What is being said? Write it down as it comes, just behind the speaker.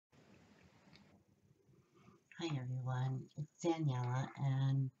Hi everyone, it's Daniela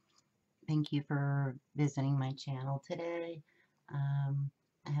and thank you for visiting my channel today.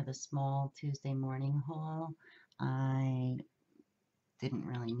 I have a small Tuesday morning haul. I didn't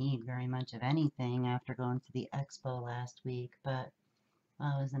really need very much of anything after going to the expo last week, but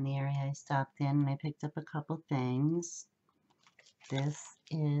while I was in the area I stopped in and I picked up a couple things. This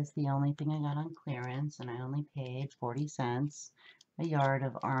is the only thing I got on clearance and I only paid 40 cents, a yard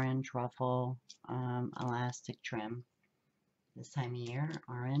of orange ruffle elastic trim. This time of year,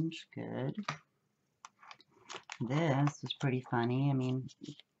 orange, good. This was pretty funny. I mean,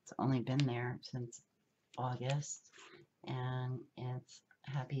 it's only been there since August, and it's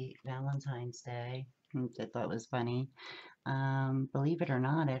Happy Valentine's Day. I thought it was funny. Believe it or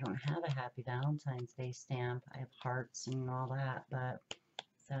not, I don't have a Happy Valentine's Day stamp. I have hearts and all that, but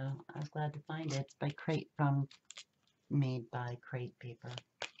so I was glad to find it. It's by Crate made by Crate Paper.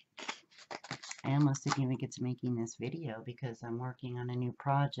 I almost didn't even get to making this video because I'm working on a new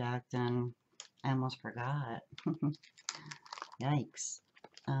project and I almost forgot. Yikes.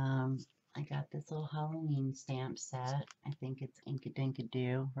 I got this little Halloween stamp set. I think it's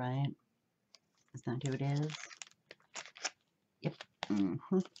Inkadinkadoo, right? Is that who it is? Yep.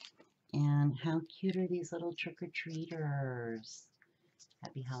 And how cute are these little trick-or-treaters?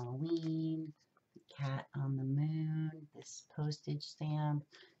 Happy Halloween. Cat on the moon. This postage stamp.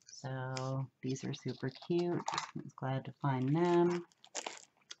 So these are super cute. I was glad to find them.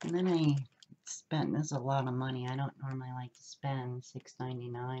 And then I spent, this is a lot of money. I don't normally like to spend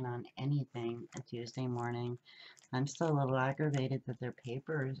 $6.99 on anything a Tuesday morning. I'm still a little aggravated that their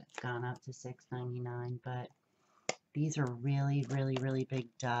paper has gone up to $6.99, but these are really, really, really big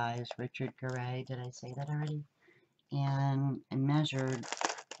dies. Richard Garay, did I say that already? And I measured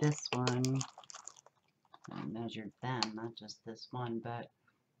this one. I measured them, not just this one, but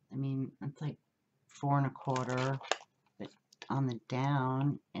I mean, it's like 4 1/4, but on the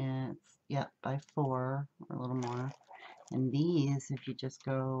down, it's, yep, by 4 or a little more. And these, if you just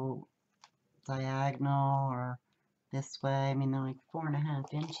go diagonal or this way, I mean, they're like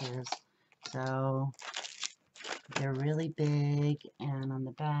 4.5 inches. So they're really big, and on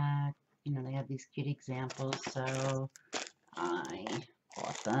the back, you know, they have these cute examples, so I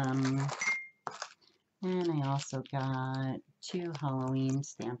bought them. And I also got 2 Halloween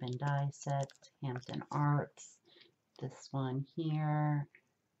stamp and die sets, Hampton Arts. This one here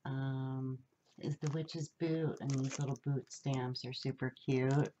is the Witch's Boot, and these little boot stamps are super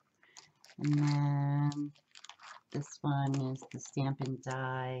cute. And then this one is the Stamp and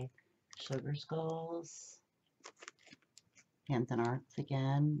Die Sugar Skulls, Hampton Arts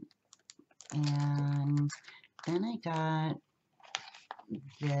again. And then I got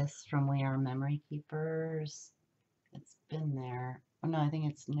this from We Are Memory Keepers. It's been there. Oh no, I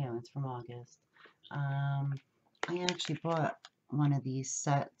think it's new. It's from August. I actually bought one of these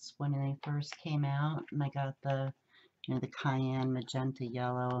sets when they first came out, and I got the, you know, the cayenne, magenta,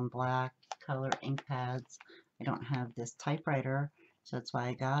 yellow, and black color ink pads. I don't have this typewriter, so that's why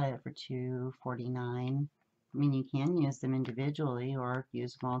I got it for $2.49. I mean, you can use them individually or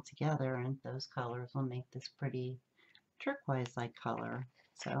use them all together, and those colors will make this pretty turquoise-like color.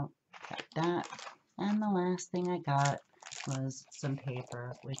 So, got that. And the last thing I got was some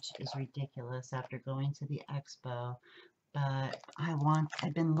paper, which is ridiculous after going to the expo. But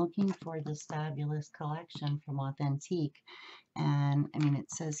I've been looking for this fabulous collection from Authentique. And I mean,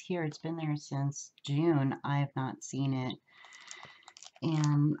 it says here it's been there since June. I have not seen it.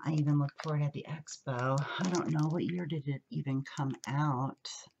 And I even looked for it at the expo. I don't know, what year did it even come out?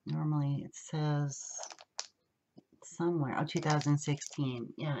 Normally it says somewhere, oh,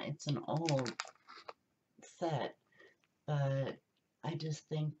 2016. Yeah, it's an old set, but I just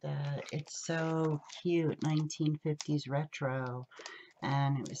think that it's so cute, 1950s retro,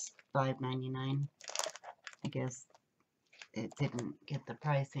 and it was $5.99. I guess it didn't get the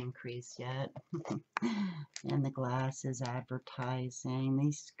price increase yet. And the glass is advertising.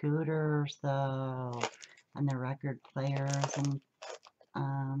 These scooters, though, and the record players and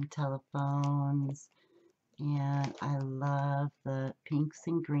telephones. And I love the pinks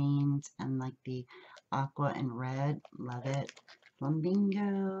and greens and like the aqua and red. Love it.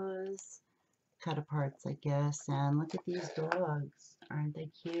 Flamingos. Cut aparts, I guess. And look at these dogs. Aren't they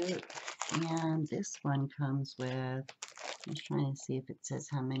cute? And this one comes with, I'm trying to see if it says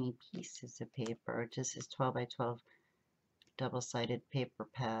how many pieces of paper. It just says 12 by 12 double-sided paper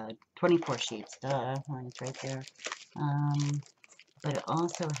pad. 24 sheets, duh. It's right there. But it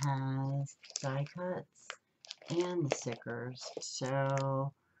also has die cuts and the stickers,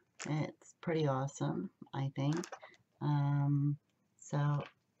 so it's pretty awesome, I think. So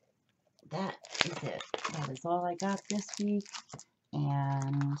that is it. That is all I got this week,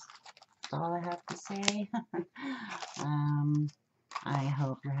 and that's all I have to say. I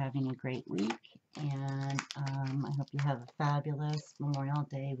hope you're having a great week, and I hope you have a fabulous Memorial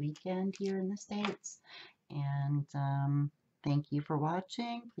Day weekend here in the States. And thank you for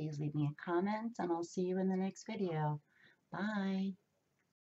watching. Please leave me a comment, and I'll see you in the next video. Bye.